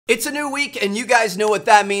It's a new week, and you guys know what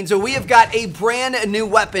that means. So we have got a brand new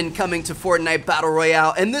weapon coming to Fortnite Battle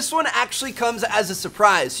Royale, and this one actually comes as a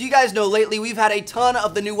surprise. So you guys know lately we've had a ton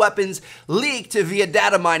of the new weapons leaked via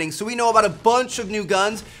data mining, so we know about a bunch of new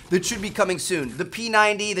guns that should be coming soon. The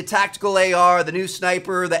P90, the Tactical AR, the new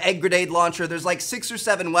Sniper, the Egg Grenade Launcher. There's like 6 or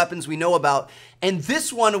 7 weapons we know about, and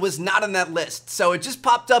this one was not on that list. So it just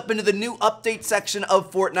popped up into the new update section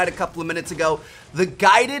of Fortnite a couple of minutes ago. The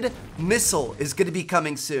guided missile is going to be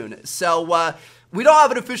coming soon. So we don't have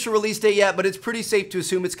an official release date yet, but it's pretty safe to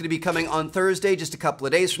assume it's going to be coming on Thursday, just a couple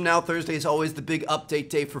of days from now. Thursday is always the big update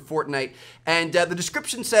day for Fortnite. And the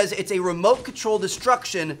description says it's a remote control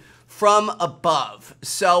destruction from above.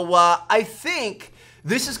 So I think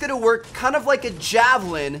this is going to work kind of like a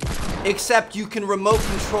javelin, except you can remote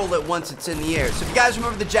control it once it's in the air. So if you guys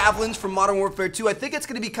remember the javelins from Modern Warfare 2, I think it's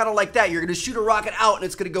going to be kind of like that. You're going to shoot a rocket out and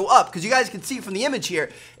it's going to go up, because you guys can see from the image here,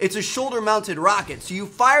 it's a shoulder-mounted rocket. So you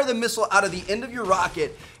fire the missile out of the end of your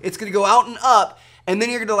rocket, it's going to go out and up, and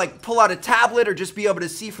then you're going to like pull out a tablet or just be able to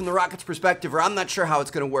see from the rocket's perspective, or I'm not sure how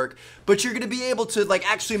it's going to work, but you're going to be able to like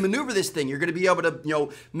actually maneuver this thing. You're going to be able to, you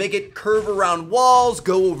know, make it curve around walls,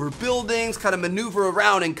 go over buildings, kind of maneuver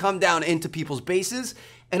around and come down into people's bases.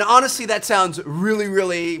 And honestly, that sounds really,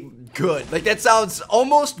 really good. Like, that sounds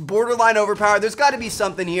almost borderline overpowered. There's got to be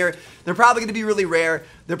something here. They're probably going to be really rare.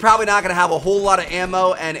 They're probably not going to have a whole lot of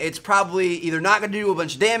ammo, and it's probably either not going to do a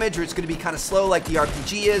bunch of damage, or it's going to be kind of slow like the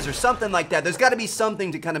RPG is, or something like that. There's got to be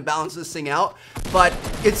something to kind of balance this thing out, but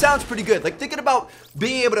it sounds pretty good. Like, thinking about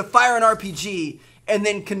being able to fire an RPG and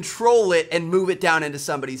then control it and move it down into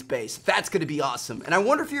somebody's base. That's going to be awesome. And I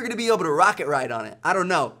wonder if you're going to be able to rocket ride on it. I don't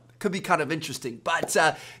know. Could be kind of interesting, but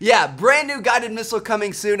yeah, brand new guided missile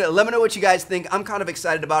coming soon. Let me know what you guys think. I'm kind of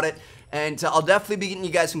excited about it, and I'll definitely be getting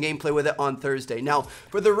you guys some gameplay with it on Thursday. Now,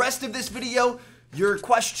 for the rest of this video, your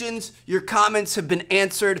questions, your comments have been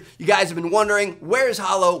answered. You guys have been wondering, where's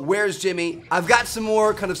Hollow, where's Jimmy? I've got some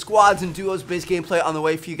more kind of squads and duos based gameplay on the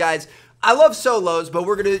way for you guys. I love solos, but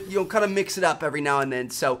we're gonna, you know, kind of mix it up every now and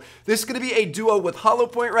then. So this is gonna be a duo with Hollow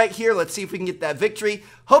Point right here. Let's see if we can get that victory.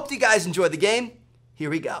 Hope you guys enjoyed the game. Here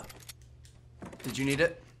we go. Did you need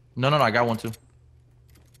it? No, I got one too.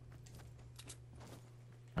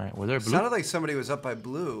 All right, were there blue? Sounded like somebody was up by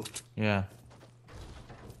blue. Yeah.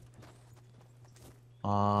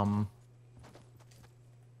 All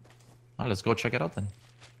right, let's go check it out then.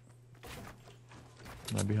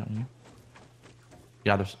 Right behind you.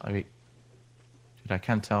 Yeah, there's. Wait. Dude, I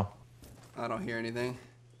can't tell. I don't hear anything.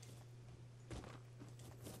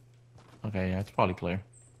 Okay, yeah, it's probably clear.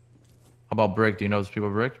 How about brick? Do you know there's people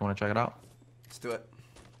brick? You want to check it out? Let's do it.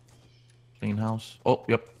 Clean house. Oh,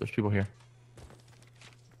 yep, there's people here.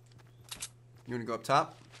 You want to go up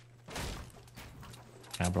top?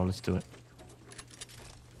 Yeah, bro, let's do it.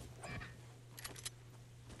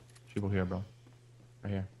 People here, bro.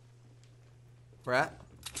 Right here. Where at?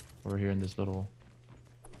 Over here in this little...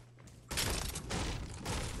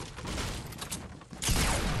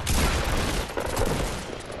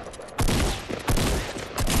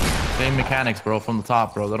 Same mechanics, bro, from the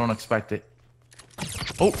top, bro. They don't expect it.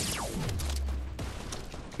 Oh!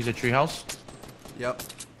 He's a treehouse? Yep.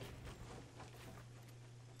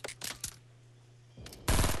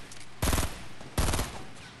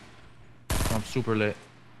 I'm super lit.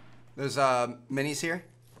 There's minis here.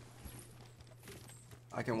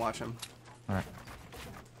 I can watch them. Alright.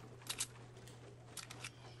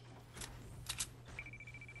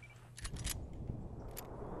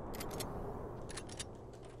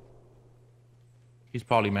 He's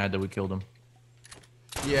probably mad that we killed him.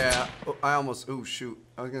 Yeah, oh, I almost. Oh shoot!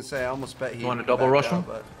 I was gonna say I almost bet he. You want to double rush him?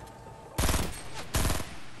 But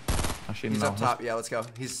actually, he's no. up top. Yeah, let's go.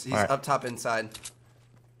 He's right. up top inside.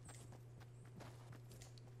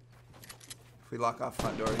 If we lock off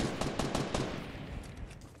front door.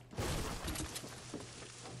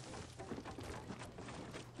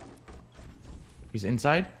 He's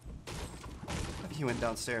inside. I think he went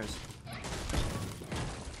downstairs.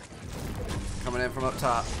 Coming in from up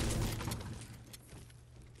top.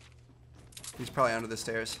 He's probably under the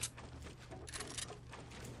stairs.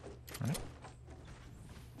 Alright.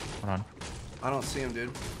 Hold on. I don't see him,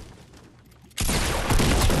 dude.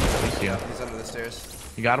 Yeah. He's under the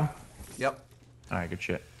stairs. You got him? Yep. Alright, good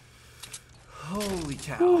shit. Holy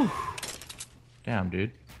cow. Whew. Damn,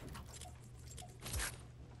 dude.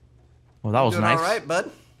 Well, that was Doing nice. Alright,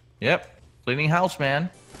 bud. Yep. Cleaning house,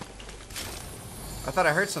 man. I thought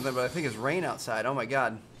I heard something, but I think it's rain outside. Oh my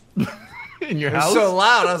god. In your It was house? so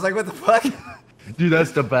loud. I was like, what the fuck? Dude,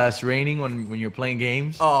 that's the best. Raining when you're playing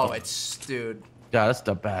games. Oh, it's, dude. Yeah, that's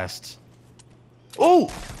the best. Oh!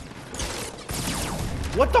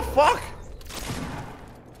 What the fuck?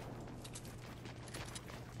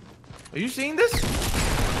 Are you seeing this?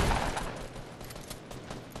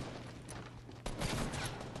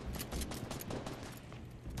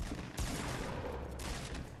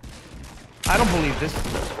 I don't believe this.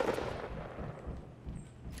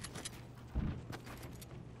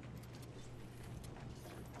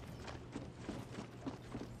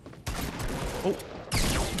 Oh.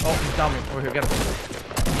 Oh, he's down me. Over here, get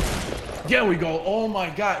him. There we go. Oh my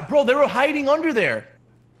god. Bro, they were hiding under there.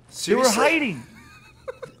 Seriously? They were hiding.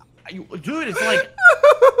 Dude, it's like...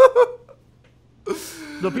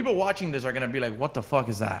 The people watching this are gonna be like, what the fuck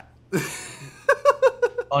is that?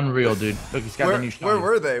 Unreal, dude. Look, he's got the new shot. Where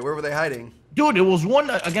were they? Where were they hiding? Dude, it was one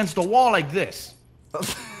against the wall like this.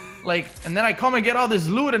 Like, and then I come and get all this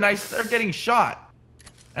loot and I start getting shot.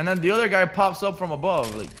 And then the other guy pops up from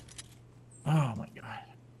above. Like, oh my god.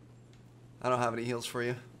 I don't have any heals for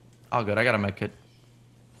you. Oh, good. I got a med kit.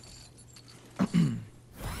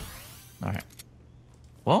 Alright.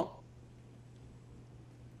 Well,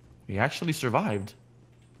 we actually survived.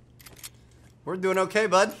 We're doing okay,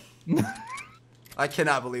 bud. I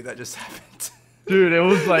cannot believe that just happened. Dude, it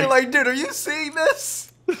was like... You're like, dude, are you seeing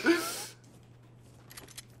this?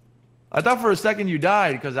 I thought for a second you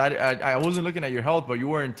died because I wasn't looking at your health, but you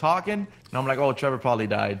weren't talking. And I'm like, oh, Trevor probably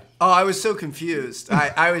died. Oh, I was so confused.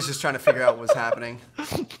 I was just trying to figure out what was happening.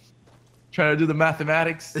 Trying to do the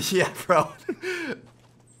mathematics. Yeah, bro.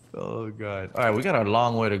 Oh, God. All right, we got a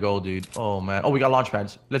long way to go, dude. Oh, man. Oh, we got launch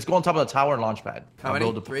pads. Let's go on top of the tower and launch pad. How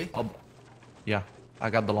many? 3? Yeah, I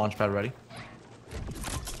got the launch pad ready.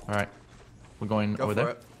 All right. We're going Go over for there.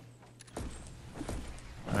 it.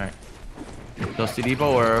 All right. Dusty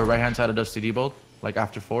Depot or right-hand side of Dusty Depot, like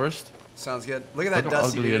after Forest. Sounds good. Look at that Look how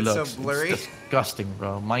Dusty, ugly dude. it It's looks. so blurry. It's disgusting,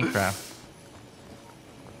 bro. Minecraft.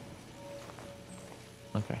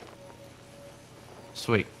 Okay.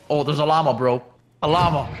 Sweet. Oh, there's a llama, bro. A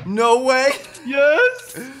llama. No way.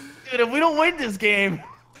 Yes. Dude, if we don't win this game,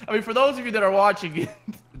 I mean, for those of you that are watching,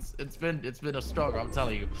 it's been a struggle. I'm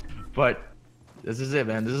telling you. But this is it,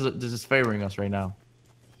 man. This is favoring us right now.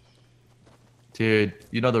 Dude,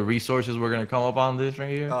 you know the resources we're gonna come up on this right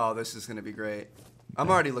here? Oh, this is gonna be great. I'm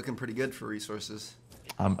already looking pretty good for resources.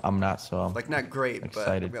 I'm not, so I'm like not great,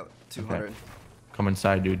 excited. but we got 200. Okay. Come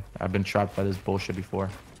inside, dude. I've been trapped by this bullshit before.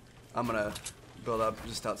 I'm gonna build up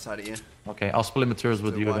just outside of you. Okay, I'll split materials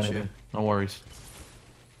with To you if watch anything. you. No worries.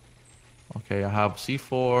 Okay, I have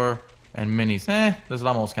C4 and minis. This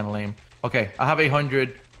llama's kind of lame. Okay, I have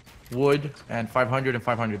 800 wood and 500 and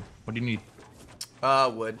 500. What do you need?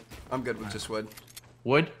 Wood. I'm good with just wood.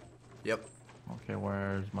 Wood? Yep. Okay,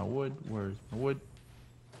 where's my wood? Where's my wood?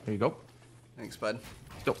 There you go. Thanks, bud.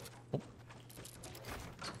 Let's go. Oh.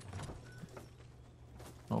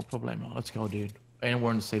 No problemo. Let's go, dude. And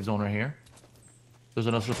we're in the safe zone right here. There's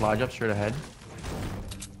another supply drop straight ahead.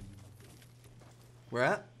 Where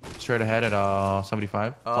at? Straight ahead at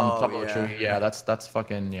 75. It's on top of the tree. Yeah, that's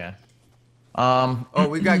fucking yeah. Oh,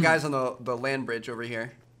 we've got guys on the land bridge over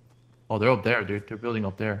here. Oh, they're up there, dude. They're building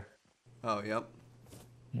up there. Oh, yep.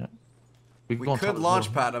 Yeah. We could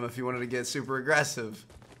launch pad them if you wanted to get super aggressive.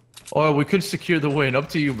 Or we could secure the win. Up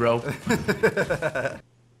to you, bro. Do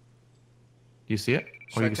you see it?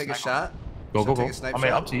 Should I take a shot? Go, go, go. I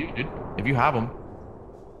mean, up to you, dude. If you have them.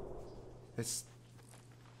 It's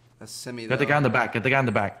a semi. Get the guy in the back. Get the guy in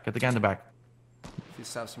the back. Get the guy in the back. If he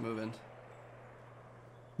stops moving.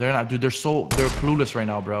 They're not, dude. They're clueless right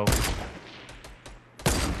now, bro.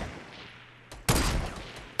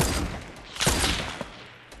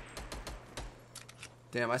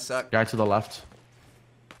 Damn, I suck. Guy to the left.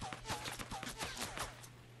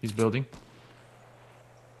 He's building.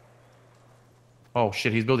 Oh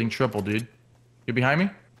shit, he's building triple, dude. You're behind me?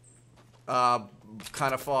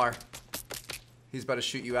 Kind of far. He's about to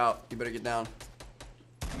shoot you out. You better get down.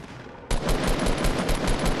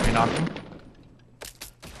 You knocked him.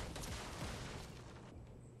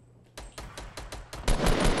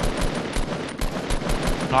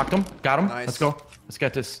 Knocked him. Got him. Nice. Let's go. Let's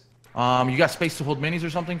get this. You got space to hold minis or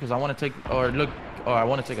something? Because I want to take, I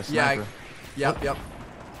want to take a sniper. Yeah. Yep.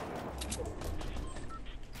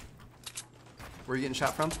 Where are you getting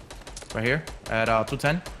shot from? Right here at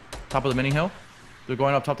 210, top of the mini hill. They're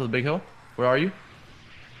going up top of the big hill. Where are you?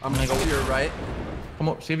 I'm gonna go to your right. Come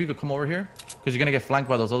over. See if you could come over here, because you're gonna get flanked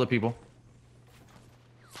by those other people.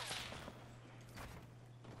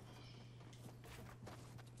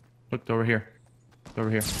 Look, they're over here. They're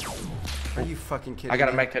over here. Are you fucking kidding me? I got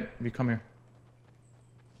a med kit. You come here.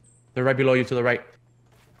 They're right below you to the right.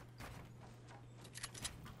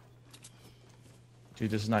 Dude,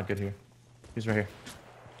 this is not good here. He's right here.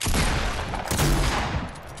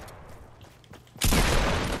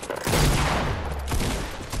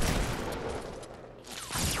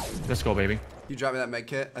 Let's go, baby. You drop me that med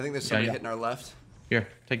kit. I think there's somebody Yeah. hitting our left. Here,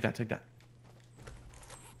 take that, take that.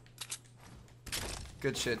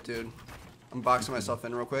 Good shit, dude. I'm boxing myself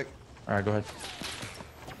in real quick. All right, go ahead.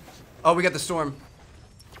 Oh, we got the storm.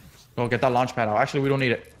 Go get that launch pad out. Actually, we don't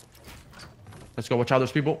need it. Let's go. Watch out,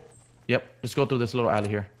 there's people. Yep, let's go through this little alley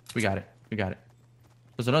here. We got it. We got it.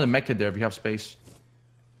 There's another med kit there if you have space.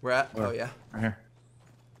 Where at? Oh, yeah. Right here.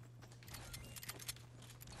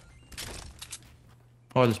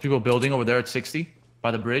 Oh, there's people building over there at 60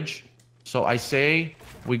 by the bridge. So I say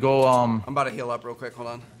we go. I'm about to heal up real quick. Hold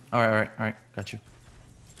on. All right, all right, all right. Got you.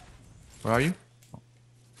 Where are you?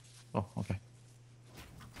 Oh, okay.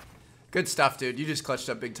 Good stuff, dude. You just clutched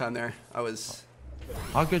up big time there. I was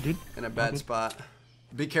All good, dude. in a bad spot.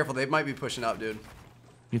 Be careful. They might be pushing up, dude.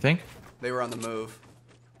 You think? They were on the move.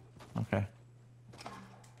 Okay.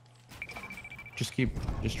 Just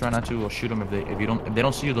try not to shoot them if they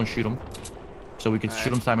don't see you, don't shoot them. So we can shoot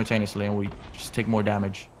them simultaneously and we just take more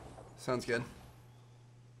damage. Sounds good.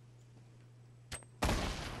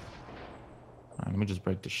 Alright, let me just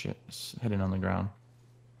break this shit. It's hitting on the ground.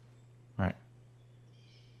 Alright.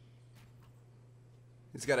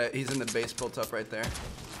 He's in the base built up right there.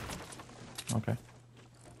 Okay.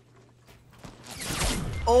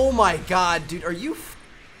 Oh my god, dude. Are you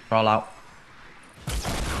Crawl out.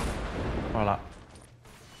 Crawl out.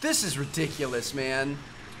 This is ridiculous, man.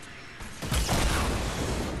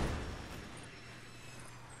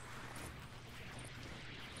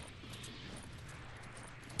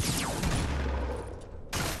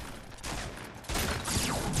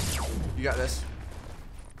 You got this.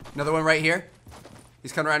 Another one right here.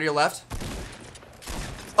 He's coming around to your left.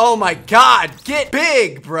 Oh my god, get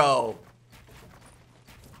big, bro.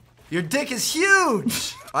 Your dick is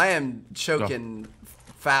huge. I am choking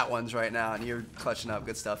fat ones right now, and you're clutching up.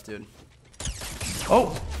 Good stuff, dude.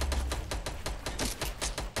 Oh!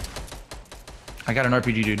 I got an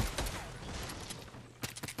RPG, dude.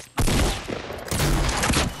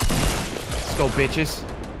 Let's go, bitches.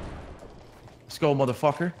 Let's go,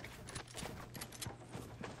 motherfucker.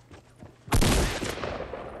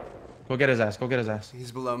 Go get his ass. Go get his ass.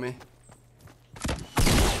 He's below me.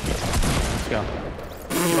 Let's go.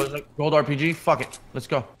 Gold RPG. Fuck it. Let's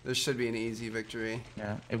go. This should be an easy victory.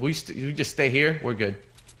 Yeah. If we just stay here, we're good.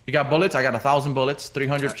 You got bullets? I got 1,000 bullets.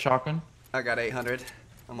 300 shotgun. I got 800.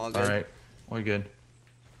 I'm all good. All right. We're good.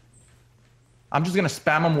 I'm just gonna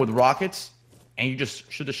spam them with rockets, and you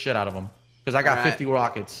just shoot the shit out of them. Because I got All right. 50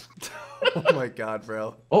 rockets. Oh my god,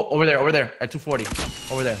 bro. Oh, over there, at 240.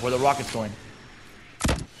 Over there, where the rocket's going.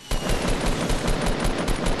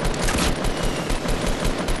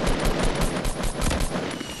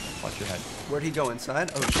 Watch your head. Where'd he go,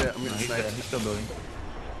 inside? Oh shit, I'm No, gonna he's snipe. dead. He's still building.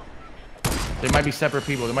 There might be separate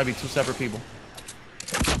people. There might be 2 separate people.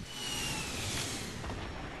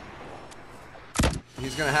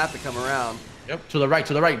 He's gonna have to come around. Yep. To the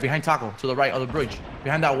right, behind Taco. To the right of the bridge.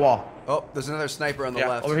 Behind that wall. Oh, there's another sniper on the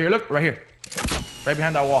left. Over here, look, right here. Right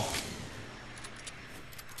behind that wall.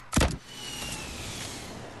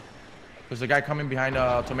 There's a guy coming behind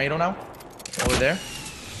Tomato now. Over there.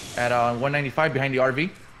 At 195 behind the RV.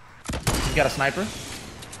 He's got a sniper.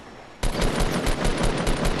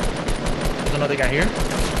 There's another guy here.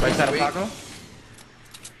 Right side of Taco.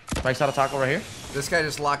 Right side of Taco right here. This guy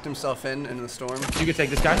just locked himself in the storm. You can take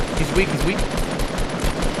this guy. He's weak, he's weak.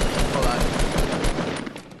 Hold on.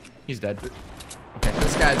 He's dead. Okay.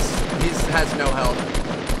 This guy's, has no health.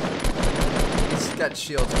 He's got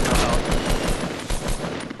shields and no health.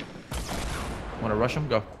 Wanna rush him?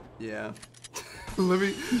 Go. Yeah. let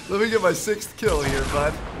me get my 6th kill here,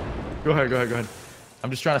 bud. Go ahead, go ahead, go ahead.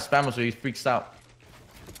 I'm just trying to spam him so he freaks out.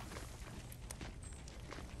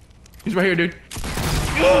 He's right here, dude.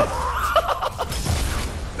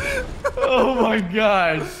 Oh my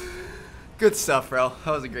god. Good stuff, bro.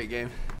 That was a great game.